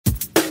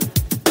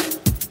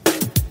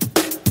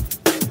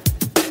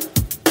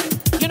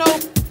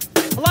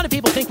lot of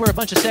people think we're a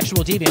bunch of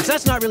sexual deviants.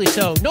 That's not really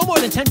so. No more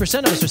than 10%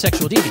 of us are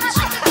sexual deviants.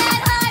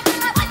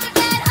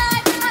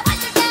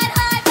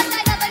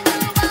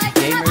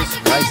 Gamers,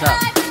 rise up.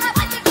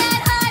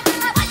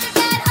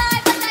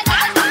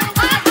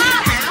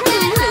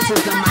 This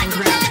is the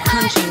Minecraft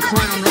punching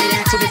clown right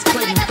activist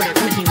playing better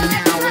with you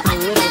now with a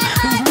little,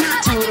 who's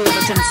not too little of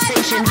a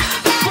sensation.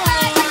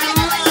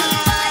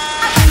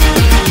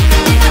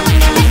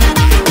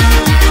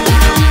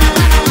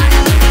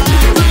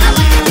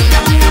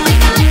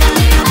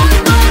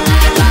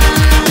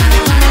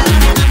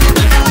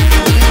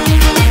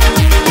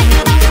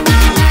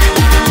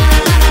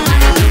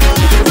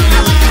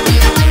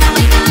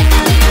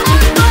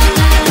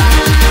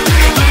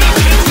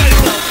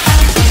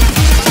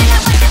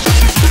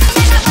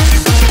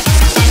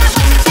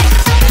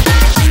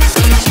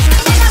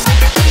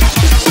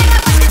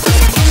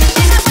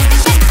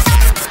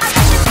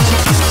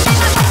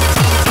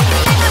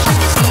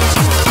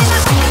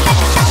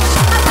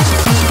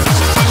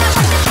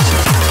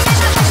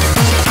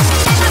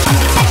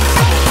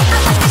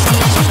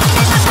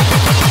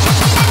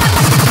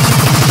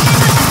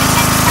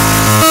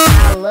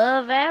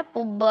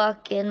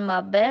 Applebuck and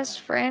my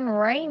best friend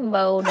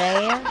Rainbow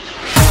Dash.